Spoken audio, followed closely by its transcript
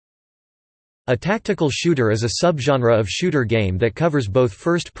A tactical shooter is a subgenre of shooter game that covers both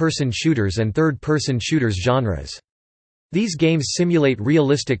first-person shooters and third-person shooters genres. These games simulate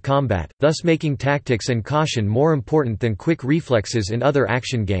realistic combat, thus making tactics and caution more important than quick reflexes in other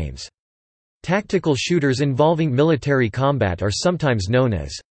action games. Tactical shooters involving military combat are sometimes known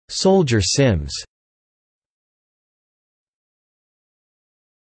as soldier sims.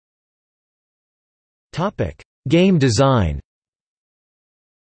 Game design.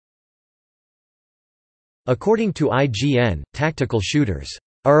 According to IGN, tactical shooters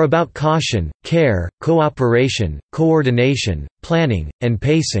are about caution, care, cooperation, coordination, planning, and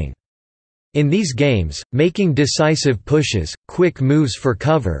pacing. In these games, making decisive pushes, quick moves for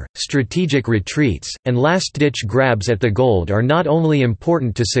cover, strategic retreats, and last-ditch grabs at the goal are not only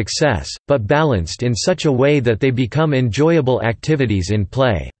important to success, but balanced in such a way that they become enjoyable activities in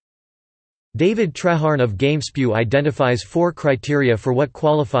play. David Treharne of GameSpew identifies 4 criteria for what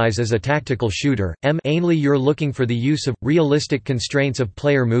qualifies as a tactical shooter. Mainly you're looking for the use of realistic constraints of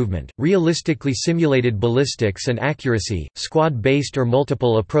player movement, realistically simulated ballistics and accuracy, squad-based or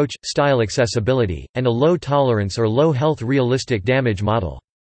multiple approach style accessibility, and a low tolerance or low health realistic damage model.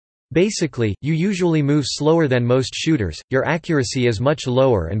 Basically, you usually move slower than most shooters, your accuracy is much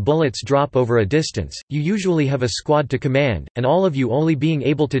lower and bullets drop over a distance, you usually have a squad to command, and all of you only being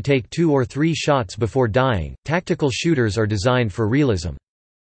able to take 2 or 3 shots before dying. Tactical shooters are designed for realism.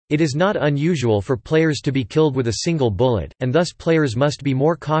 It is not unusual for players to be killed with a single bullet, and thus players must be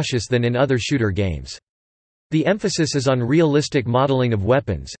more cautious than in other shooter games. The emphasis is on realistic modeling of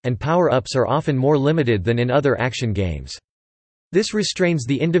weapons, and power-ups are often more limited than in other action games. This restrains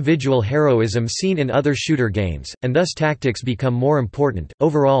the individual heroism seen in other shooter games, and thus tactics become more important.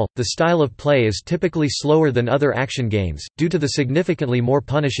 Overall, the style of play is typically slower than other action games, due to the significantly more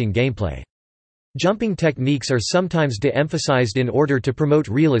punishing gameplay. Jumping techniques are sometimes de-emphasized in order to promote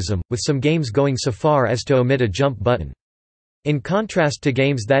realism, with some games going so far as to omit a jump button. In contrast to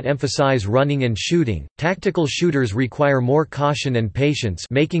games that emphasize running and shooting, tactical shooters require more caution and patience,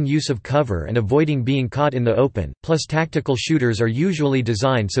 making use of cover and avoiding being caught in the open. Plus, tactical shooters are usually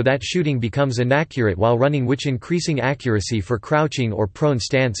designed so that shooting becomes inaccurate while running, which increasing accuracy for crouching or prone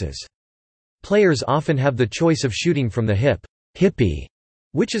stances. Players often have the choice of shooting from the hip, hippie,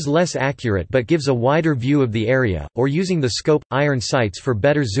 which is less accurate but gives a wider view of the area, or using the scope, iron sights for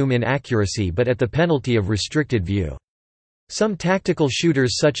better zoom-in accuracy but at the penalty of restricted view. Some tactical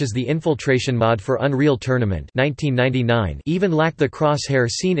shooters such as the Infiltration mod for Unreal Tournament 1999 even lack the crosshair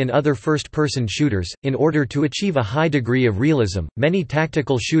seen in other first-person shooters. In order to achieve a high degree of realism, many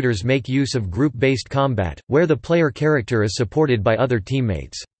tactical shooters make use of group-based combat, where the player character is supported by other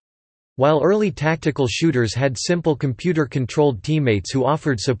teammates. While early tactical shooters had simple computer-controlled teammates who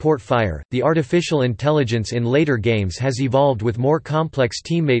offered support fire, the artificial intelligence in later games has evolved with more complex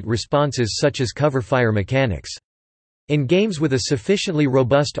teammate responses such as cover fire mechanics. In games with a sufficiently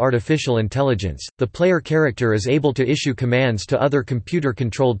robust artificial intelligence, the player character is able to issue commands to other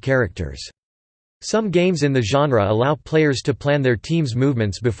computer-controlled characters. Some games in the genre allow players to plan their team's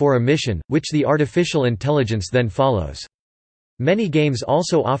movements before a mission, which the artificial intelligence then follows. Many games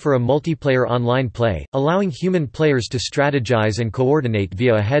also offer a multiplayer online play, allowing human players to strategize and coordinate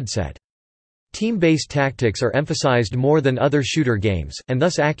via a headset. Team-based tactics are emphasized more than other shooter games, and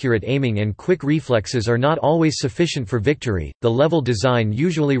thus accurate aiming and quick reflexes are not always sufficient for victory. The level design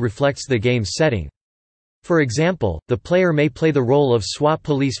usually reflects the game's setting. For example, the player may play the role of SWAT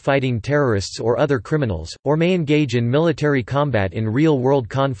police fighting terrorists or other criminals, or may engage in military combat in real-world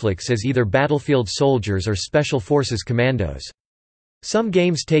conflicts as either battlefield soldiers or special forces commandos. Some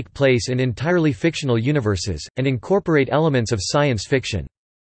games take place in entirely fictional universes, and incorporate elements of science fiction.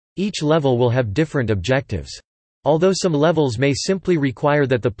 Each level will have different objectives. Although some levels may simply require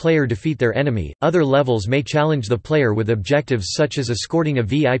that the player defeat their enemy, other levels may challenge the player with objectives such as escorting a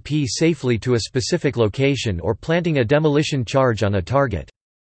VIP safely to a specific location or planting a demolition charge on a target.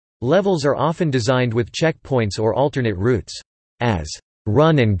 Levels are often designed with checkpoints or alternate routes. As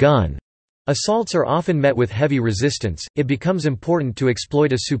run and gun assaults are often met with heavy resistance, it becomes important to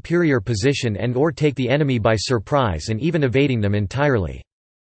exploit a superior position and/or take the enemy by surprise and even evading them entirely.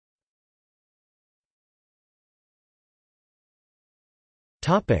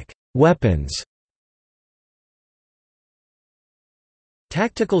 Weapons.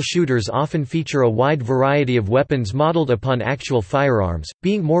 Tactical shooters often feature a wide variety of weapons modeled upon actual firearms,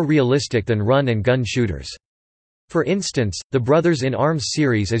 being more realistic than run-and-gun shooters. For instance, the Brothers in Arms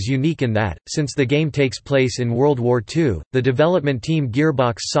series is unique in that, since the game takes place in World War II, the development team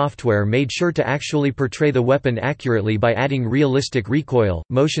Gearbox Software made sure to actually portray the weapon accurately by adding realistic recoil,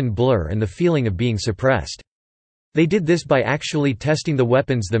 motion blur and the feeling of being suppressed. They did this by actually testing the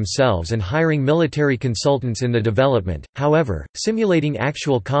weapons themselves and hiring military consultants in the development. However, simulating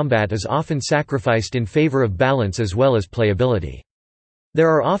actual combat is often sacrificed in favor of balance as well as playability. There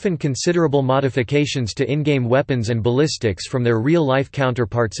are often considerable modifications to in-game weapons and ballistics from their real-life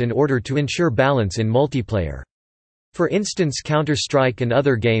counterparts in order to ensure balance in multiplayer. For instance, Counter-Strike and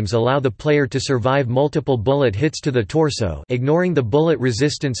other games allow the player to survive multiple bullet hits to the torso, ignoring the bullet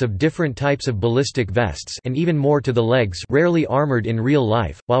resistance of different types of ballistic vests, and even more to the legs, rarely armored in real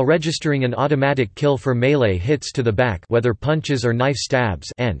life, while registering an automatic kill for melee hits to the back, whether punches or knife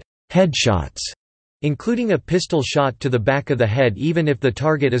stabs, and headshots, including a pistol shot to the back of the head even if the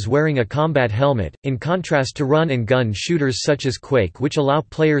target is wearing a combat helmet, in contrast to run-and-gun shooters such as Quake which allow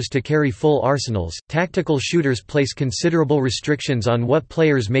players to carry full arsenals. Tactical shooters place considerable restrictions on what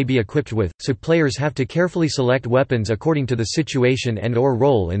players may be equipped with, so players have to carefully select weapons according to the situation and/or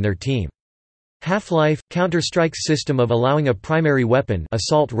role in their team. Half-Life, Counter-Strike's system of allowing a primary weapon,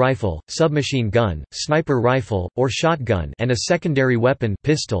 assault rifle, submachine gun, sniper rifle, or shotgun, and a secondary weapon,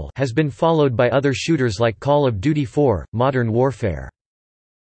 pistol, has been followed by other shooters like Call of Duty 4, Modern Warfare.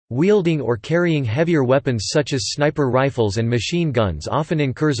 Wielding or carrying heavier weapons such as sniper rifles and machine guns often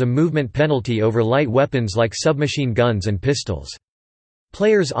incurs a movement penalty over light weapons like submachine guns and pistols.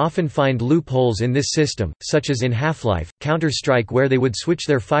 Players often find loopholes in this system, such as in Half-Life, Counter-Strike where they would switch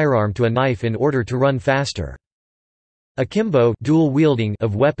their firearm to a knife in order to run faster. Akimbo, dual wielding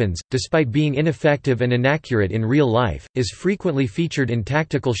of weapons, despite being ineffective and inaccurate in real life, is frequently featured in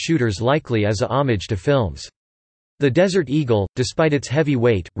tactical shooters likely as a homage to films. The Desert Eagle, despite its heavy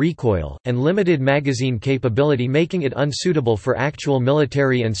weight, recoil, and limited magazine capability making it unsuitable for actual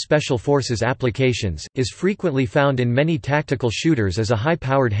military and special forces applications, is frequently found in many tactical shooters as a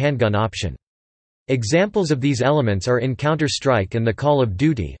high-powered handgun option. Examples of these elements are in Counter-Strike and the Call of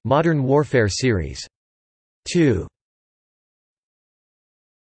Duty, Modern Warfare series. 2.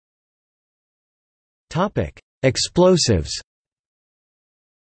 Explosives.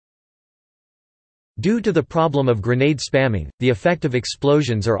 Due to the problem of grenade spamming, the effect of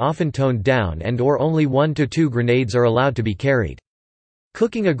explosions are often toned down and/or only 1 to 2 grenades are allowed to be carried.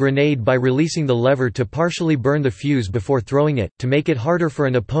 Cooking a grenade by releasing the lever to partially burn the fuse before throwing it, to make it harder for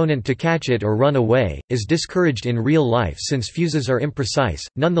an opponent to catch it or run away, is discouraged in real life since fuses are imprecise.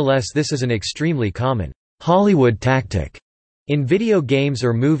 Nonetheless, this is an extremely common Hollywood tactic in video games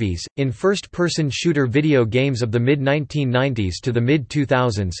or movies. In first-person shooter video games of the mid-1990s to the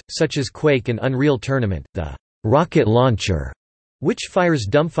mid-2000s, such as Quake and Unreal Tournament, the rocket launcher, which fires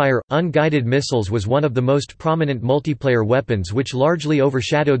dumbfire, unguided missiles, was one of the most prominent multiplayer weapons which largely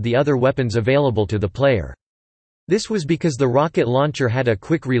overshadowed the other weapons available to the player. This was because the rocket launcher had a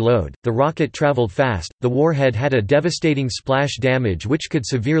quick reload, the rocket traveled fast, the warhead had a devastating splash damage which could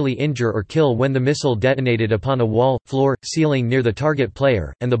severely injure or kill when the missile detonated upon a wall, floor, ceiling near the target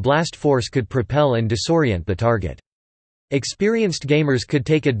player, and the blast force could propel and disorient the target. Experienced gamers could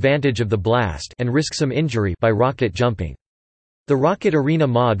take advantage of the blast and risk some injury by rocket jumping. The Rocket Arena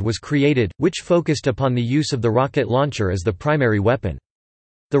mod was created, which focused upon the use of the rocket launcher as the primary weapon.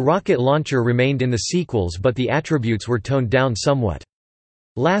 The rocket launcher remained in the sequels but the attributes were toned down somewhat.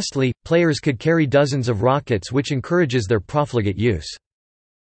 Lastly, players could carry dozens of rockets which encourages their profligate use.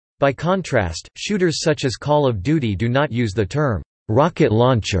 By contrast, shooters such as Call of Duty do not use the term rocket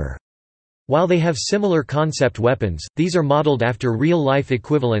launcher. While they have similar concept weapons, these are modeled after real-life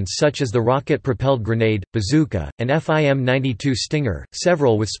equivalents such as the rocket-propelled grenade, bazooka, and FIM-92 Stinger,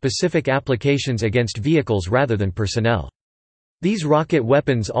 several with specific applications against vehicles rather than personnel. These rocket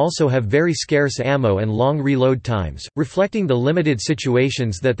weapons also have very scarce ammo and long reload times, reflecting the limited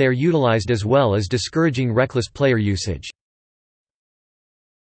situations that they are utilized as well as discouraging reckless player usage.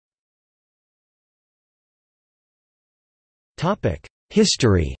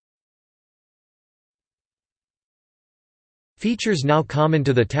 History. Features now common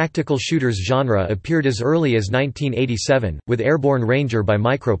to the tactical shooters genre appeared as early as 1987, with Airborne Ranger by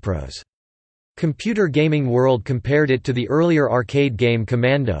Microprose. Computer Gaming World compared it to the earlier arcade game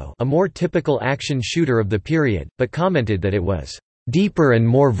Commando, a more typical action shooter of the period, but commented that it was deeper and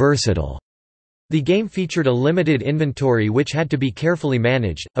more versatile. The game featured a limited inventory which had to be carefully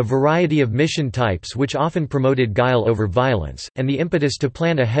managed, a variety of mission types which often promoted guile over violence, and the impetus to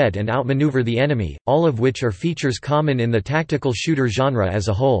plan ahead and outmaneuver the enemy, all of which are features common in the tactical shooter genre as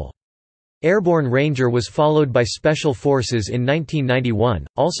a whole. Airborne Ranger was followed by Special Forces in 1991,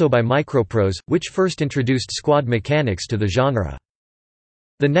 also by Microprose, which first introduced squad mechanics to the genre.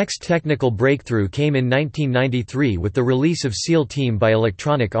 The next technical breakthrough came in 1993 with the release of SEAL Team by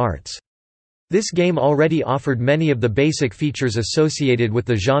Electronic Arts. This game already offered many of the basic features associated with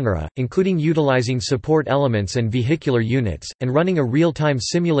the genre, including utilizing support elements and vehicular units, and running a real-time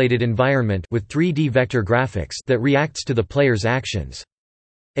simulated environment with 3D vector graphics that reacts to the player's actions.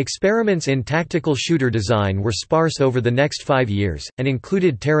 Experiments in tactical shooter design were sparse over the next 5 years, and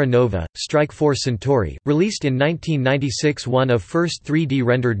included Terra Nova, Strike Force Centauri, released in 1996, one of first 3D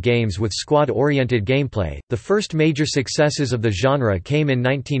rendered games with squad-oriented gameplay. The first major successes of the genre came in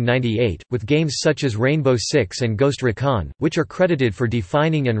 1998, with games such as Rainbow Six and Ghost Recon, which are credited for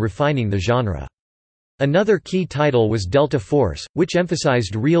defining and refining the genre. Another key title was Delta Force, which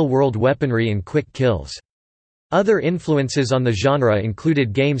emphasized real-world weaponry and quick kills. Other influences on the genre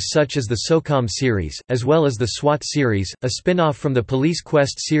included games such as the SOCOM series, as well as the SWAT series, a spin-off from the Police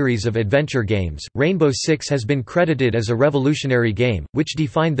Quest series of adventure games. Rainbow Six has been credited as a revolutionary game, which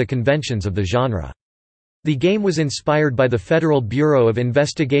defined the conventions of the genre. The game was inspired by the Federal Bureau of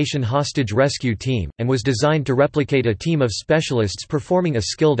Investigation hostage rescue team, and was designed to replicate a team of specialists performing a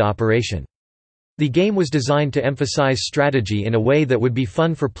skilled operation. The game was designed to emphasize strategy in a way that would be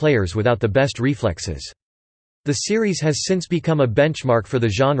fun for players without the best reflexes. The series has since become a benchmark for the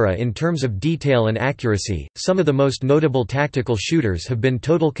genre in terms of detail and accuracy. Some of the most notable tactical shooters have been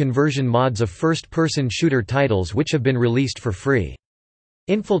total conversion mods of first-person shooter titles which have been released for free.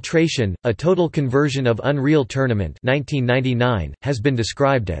 Infiltration, a total conversion of Unreal Tournament 1999, has been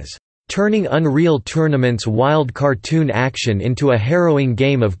described as turning Unreal Tournament's wild cartoon action into a harrowing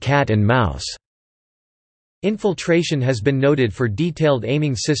game of cat and mouse. Infiltration has been noted for detailed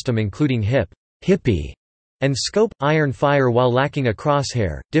aiming system including hippie, and scope, iron fire while lacking a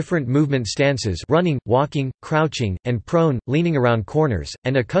crosshair, different movement stances running, walking, crouching, and prone, leaning around corners,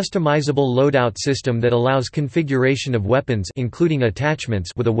 and a customizable loadout system that allows configuration of weapons including attachments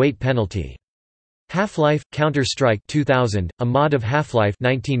with a weight penalty. Half-Life, Counter-Strike 2000, a mod of Half-Life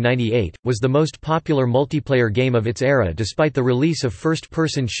 1998, was the most popular multiplayer game of its era despite the release of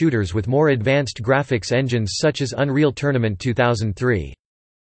first-person shooters with more advanced graphics engines such as Unreal Tournament 2003.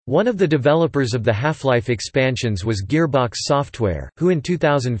 One of the developers of the Half-Life expansions was Gearbox Software, who in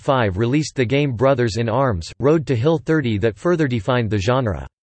 2005 released the game Brothers in Arms: Road to Hill 30 that further defined the genre.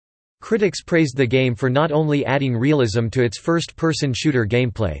 Critics praised the game for not only adding realism to its first-person shooter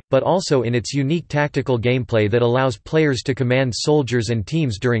gameplay, but also in its unique tactical gameplay that allows players to command soldiers and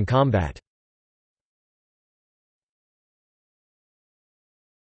teams during combat.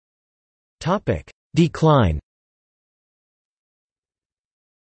 Decline.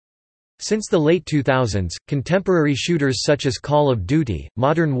 Since the late 2000s, contemporary shooters such as Call of Duty,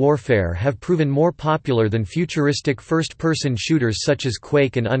 Modern Warfare have proven more popular than futuristic first-person shooters such as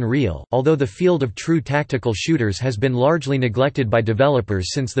Quake and Unreal, although the field of true tactical shooters has been largely neglected by developers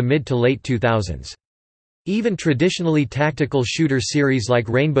since the mid to late 2000s. Even traditionally tactical shooter series like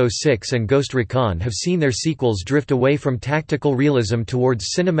Rainbow Six and Ghost Recon have seen their sequels drift away from tactical realism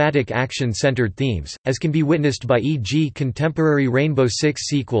towards cinematic action-centered themes, as can be witnessed by e.g. contemporary Rainbow Six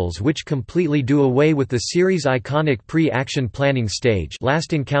sequels which completely do away with the series' iconic pre-action planning stage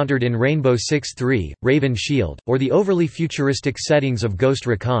last encountered in Rainbow Six 3, Raven Shield, or the overly futuristic settings of Ghost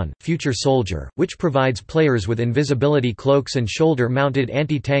Recon, Future Soldier, which provides players with invisibility cloaks and shoulder-mounted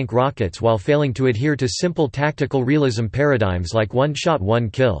anti-tank rockets while failing to adhere to simple tactical realism paradigms like one-shot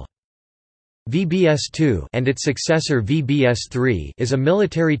one-kill. VBS2 and its successor VBS3 is a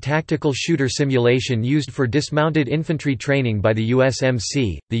military tactical shooter simulation used for dismounted infantry training by the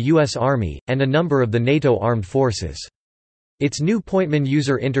USMC, the U.S. Army, and a number of the NATO armed forces. Its new Pointman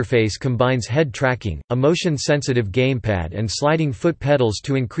user interface combines head tracking, a motion-sensitive gamepad and sliding foot pedals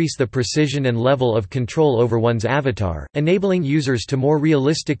to increase the precision and level of control over one's avatar, enabling users to more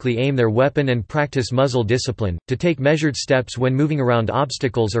realistically aim their weapon and practice muzzle discipline, to take measured steps when moving around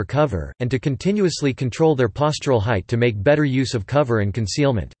obstacles or cover, and to continuously control their postural height to make better use of cover and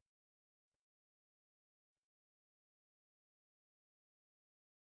concealment.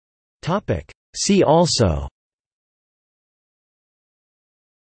 See also: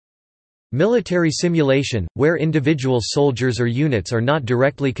 military simulation, where individual soldiers or units are not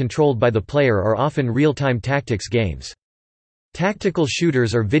directly controlled by the player are often real-time tactics games. Tactical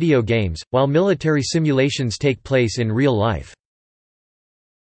shooters are video games, while military simulations take place in real life.